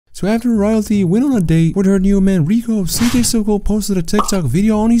So after Royalty went on a date with her new man Rico, CJ Sokol posted a TikTok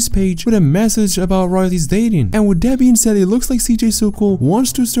video on his page with a message about Royalty's dating. And with that being said, it looks like CJ Sokol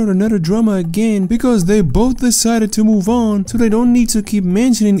wants to start another drama again because they both decided to move on, so they don't need to keep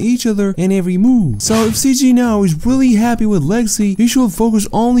mentioning each other in every move. So if CJ now is really happy with Lexi, he should focus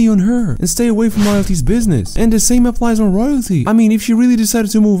only on her and stay away from Royalty's business. And the same applies on Royalty. I mean, if she really decided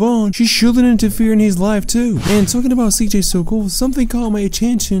to move on, she shouldn't interfere in his life too. And talking about CJ Sokol, something caught my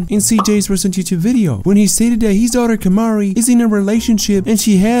attention in CJ's recent YouTube video when he stated that his daughter CAMARI is in a relationship and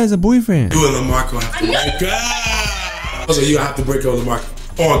she has a boyfriend. You and LaMarco have to break up. So you have to break up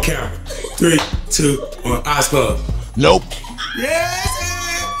LaMarco on camera. 3, 2, 1. Eyes closed. Nope. Yes.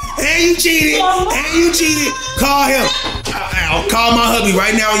 And you cheated. And you cheated. Call him. I'll call my hubby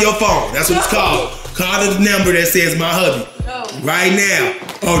right now on your phone. That's what it's called. Call the number that says my hubby. Right now.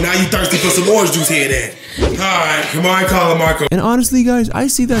 Oh, now you thirsty for some orange juice here then. Alright, CAMARI, call LaMarco. And honestly guys, I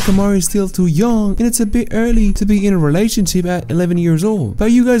see that CAMARI is still too young and it's a bit early to be in a relationship at 11 years old.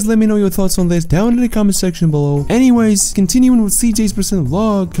 But you guys let me know your thoughts on this down in the comment section below. Anyways, continuing with CJ's percent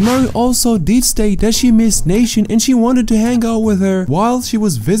vlog, CAMARI also did state that she missed Nation and she wanted to hang out with her while she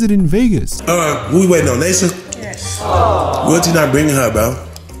was visiting Vegas. We waiting on Nation? Yes. What you not bringing her, bro?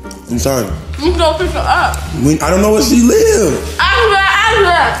 I'm sorry. You don't pick her up. I don't know where she lives.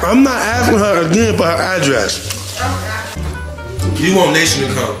 Address. I'm not asking her again for her address. You want Nation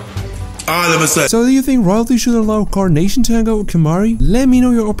to come. All of a sudden. So do you think Royalty should allow CARNATION to hang out with CAMARI? Let me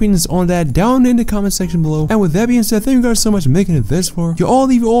know your opinions on that down in the comment section below. And with that being said, thank you guys so much for making it this far. You all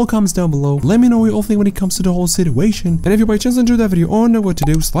leave your comments down below. Let me know what you all think when it comes to the whole situation. And if you by chance enjoyed that video or know what to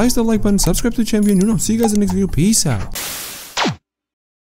do, slice the like button, subscribe to the channel, and see you guys in the next video. Peace out.